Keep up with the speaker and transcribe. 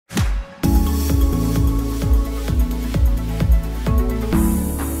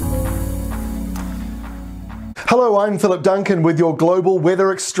Hello, I'm Philip Duncan with your global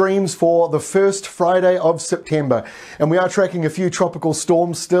weather extremes for the first Friday of September. And we are tracking a few tropical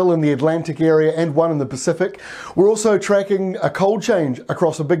storms still in the Atlantic area and one in the Pacific. We're also tracking a cold change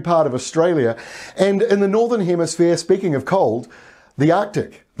across a big part of Australia. And in the Northern Hemisphere, speaking of cold, the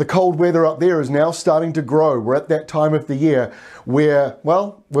Arctic. The cold weather up there is now starting to grow. We're at that time of the year where,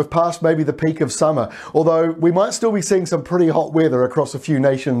 well, we've passed maybe the peak of summer, although we might still be seeing some pretty hot weather across a few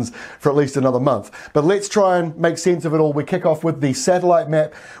nations for at least another month. But let's try and make sense of it all. We kick off with the satellite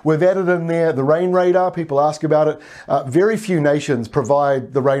map. We've added in there the rain radar. People ask about it. Very few nations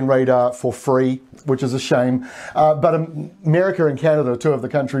provide the rain radar for free, which is a shame. But America and Canada are two of the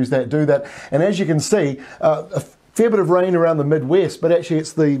countries that do that. And as you can see, a fair bit of rain around the Midwest, but actually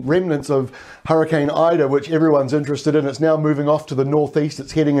it's the remnants of Hurricane Ida, which everyone's interested in. It's now moving off to the northeast.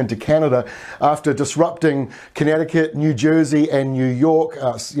 It's heading into Canada after disrupting Connecticut, New Jersey, and New York.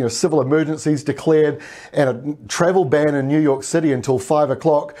 Civil emergencies declared and a travel ban in New York City until 5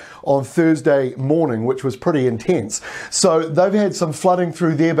 o'clock on Thursday morning, which was pretty intense. So they've had some flooding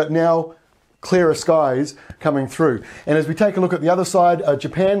through there, but now clearer skies coming through. And as we take a look at the other side,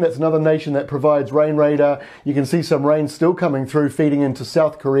 Japan, that's another nation that provides rain radar. You can see some rain still coming through, feeding into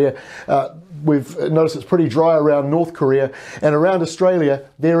South Korea. We've noticed it's pretty dry around North Korea. And around Australia,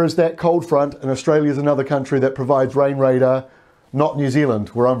 there is that cold front, and Australia is another country that provides rain radar, not New Zealand,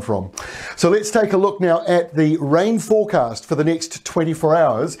 where I'm from. So let's take a look now at the rain forecast for the next 24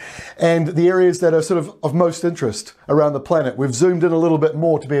 hours and the areas that are sort of most interest around the planet. We've zoomed in a little bit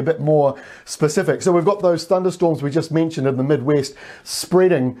more to be a bit more specific. So we've got those thunderstorms we just mentioned in the Midwest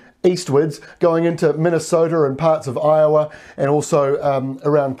spreading eastwards, going into Minnesota and parts of Iowa, and also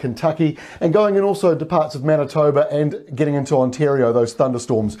around Kentucky, and going in also to parts of Manitoba and getting into Ontario, those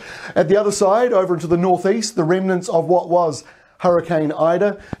thunderstorms. At the other side, over into the northeast, the remnants of what was Hurricane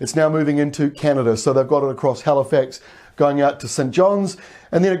Ida. It's now moving into Canada. So they've got it across Halifax, going out to St. John's,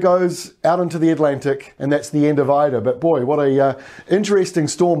 and then it goes out into the Atlantic, and that's the end of Ida. But boy, what a interesting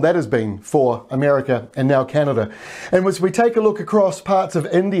storm that has been for America and now Canada. And as we take a look across parts of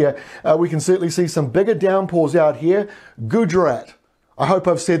India, we can certainly see some bigger downpours out here. Gujarat. I hope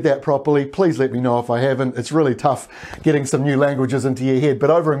I've said that properly. Please let me know if I haven't. It's really tough getting some new languages into your head. But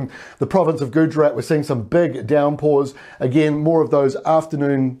over in the province of Gujarat, we're seeing some big downpours. Again, more of those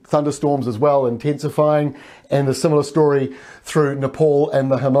afternoon thunderstorms as well, intensifying. And a similar story through Nepal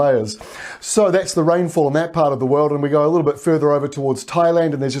and the Himalayas. So that's the rainfall in that part of the world. And we go a little bit further over towards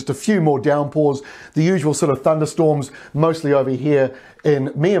Thailand, and there's just a few more downpours. The usual sort of thunderstorms, mostly over here in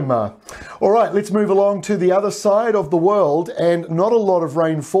Myanmar. All right, let's move along to the other side of the world, and not a lot of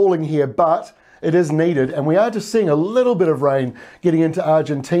rain falling here, but it is needed, and we are just seeing a little bit of rain getting into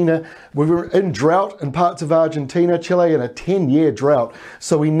Argentina. We were in drought in parts of Argentina, Chile in a 10-year drought,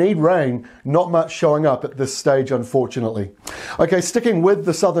 so we need rain. Not much showing up at this stage, unfortunately. Okay, sticking with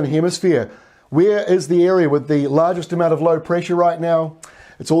the southern hemisphere, where is the area with the largest amount of low pressure right now?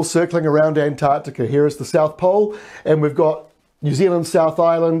 It's all circling around Antarctica. Here is the South Pole, and we've got New Zealand, South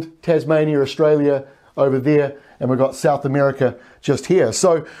Island, Tasmania, Australia over there, and we've got South America just here.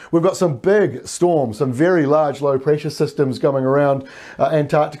 So we've got some big storms, some very large low pressure systems going around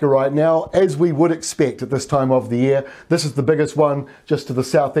Antarctica right now, as we would expect at this time of the year. This is the biggest one just to the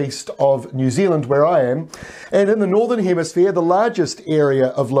southeast of New Zealand, where I am. And in the northern hemisphere, the largest area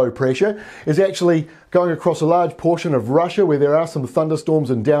of low pressure is actually going across a large portion of Russia, where there are some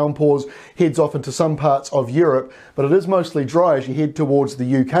thunderstorms and downpours, heads off into some parts of Europe, but it is mostly dry as you head towards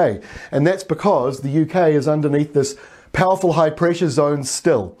the UK. And that's because the UK is underneath this powerful high pressure zone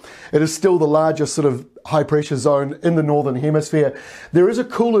still. It is still the largest sort of high pressure zone in the northern hemisphere. There is a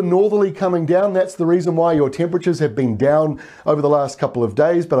cooler northerly coming down. That's the reason why your temperatures have been down over the last couple of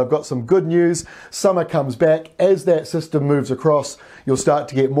days. But I've got some good news. Summer comes back. As that system moves across, you'll start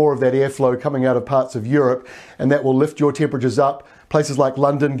to get more of that airflow coming out of parts of Europe, and that will lift your temperatures up. Places like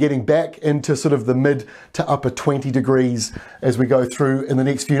London getting back into sort of the mid to upper 20 degrees as we go through in the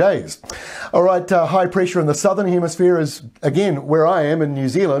next few days. All right, high pressure in the southern hemisphere is, again, where I am in New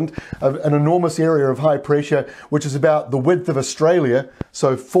Zealand, an enormous area of high pressure, which is about the width of Australia,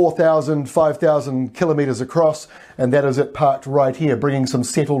 so 4,000, 5,000 kilometres across, and that is it parked right here, bringing some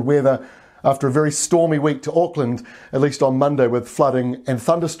settled weather after a very stormy week to Auckland, at least on Monday, with flooding and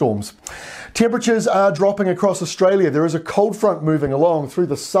thunderstorms. Temperatures are dropping across Australia. There is a cold front moving along through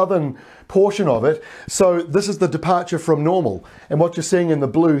the southern portion of it. So this is the departure from normal. And what you're seeing in the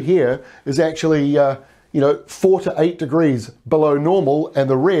blue here is actually, 4 to 8 degrees below normal, and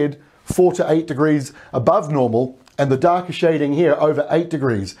the red 4 to 8 degrees above normal, and the darker shading here over 8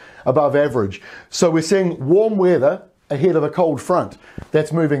 degrees above average. So we're seeing warm weather ahead of a cold front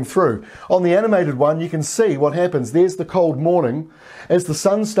that's moving through. On the animated one, you can see what happens. There's the cold morning. As the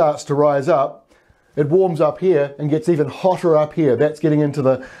sun starts to rise up, it warms up here and gets even hotter up here. That's getting into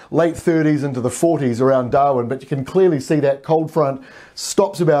the late 30s, into the 40s around Darwin, but you can clearly see that cold front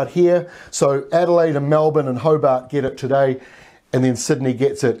stops about here. So Adelaide and Melbourne and Hobart get it today, and then Sydney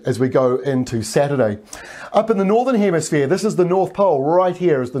gets it as we go into Saturday. Up in the northern hemisphere, this is the North Pole. Right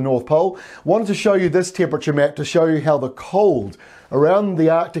here is the North Pole. Wanted to show you this temperature map to show you how the cold around the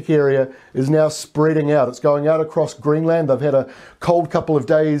Arctic area is now spreading out. It's going out across Greenland. They've had a cold couple of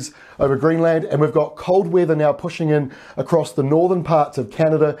days over Greenland, and we've got cold weather now pushing in across the northern parts of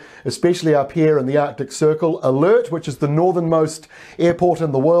Canada, especially up here in the Arctic Circle. Alert, which is the northernmost airport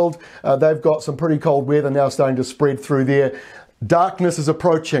in the world, they've got some pretty cold weather now starting to spread through there. Darkness is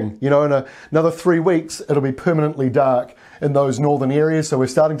approaching. You know, in another 3 weeks, it'll be permanently dark in those northern areas. So we're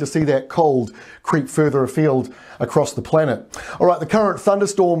starting to see that cold creep further afield across the planet. All right, the current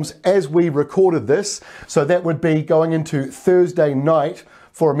thunderstorms as we recorded this. So that would be going into Thursday night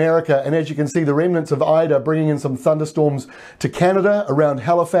for America. And as you can see, the remnants of Ida bringing in some thunderstorms to Canada around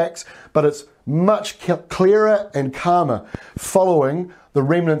Halifax, but it's much clearer and calmer following the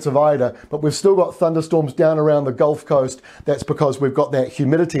remnants of Ida, but we've still got thunderstorms down around the Gulf Coast. That's because we've got that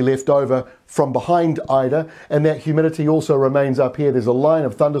humidity left over from behind Ida, and that humidity also remains up here. There's a line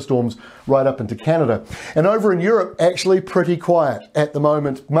of thunderstorms right up into Canada. And over in Europe, actually pretty quiet at the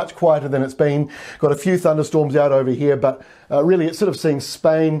moment, much quieter than it's been. Got a few thunderstorms out over here, but really it's sort of seeing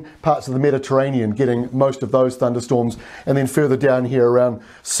Spain, parts of the Mediterranean getting most of those thunderstorms, and then further down here around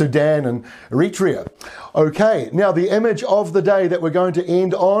Sudan and Eritrea. Okay, now the image of the day that we're going to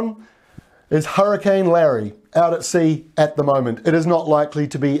end on is Hurricane Larry out at sea at the moment. It is not likely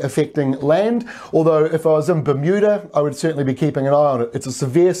to be affecting land, although if I was in Bermuda, I would certainly be keeping an eye on it. It's a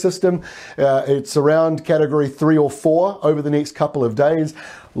severe system. It's around category 3 or 4 over the next couple of days.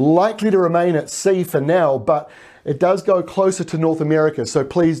 Likely to remain at sea for now, but it does go closer to North America, so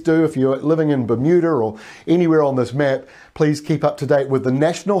please do, if you're living in Bermuda or anywhere on this map, please keep up to date with the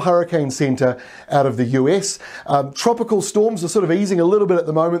National Hurricane Center out of the US. Tropical storms are sort of easing a little bit at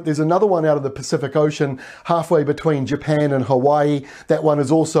the moment. There's another one out of the Pacific Ocean, halfway between Japan and Hawaii. That one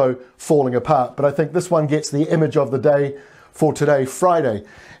is also falling apart, but I think this one gets the image of the day for today, Friday,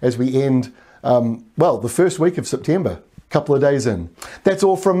 as we end, the first week of September. Couple of days in. That's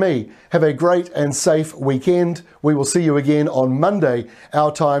all from me. Have a great and safe weekend. We will see you again on Monday,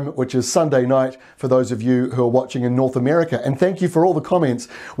 our time, which is Sunday night, for those of you who are watching in North America. And thank you for all the comments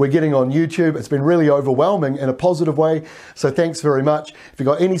we're getting on YouTube. It's been really overwhelming in a positive way. So thanks very much. If you've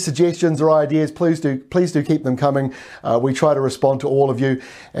got any suggestions or ideas, please do keep them coming. We try to respond to all of you,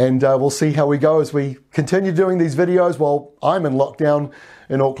 and we'll see how we go as we continue doing these videos while I'm in lockdown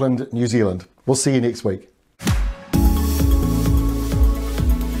in Auckland, New Zealand. We'll see you next week.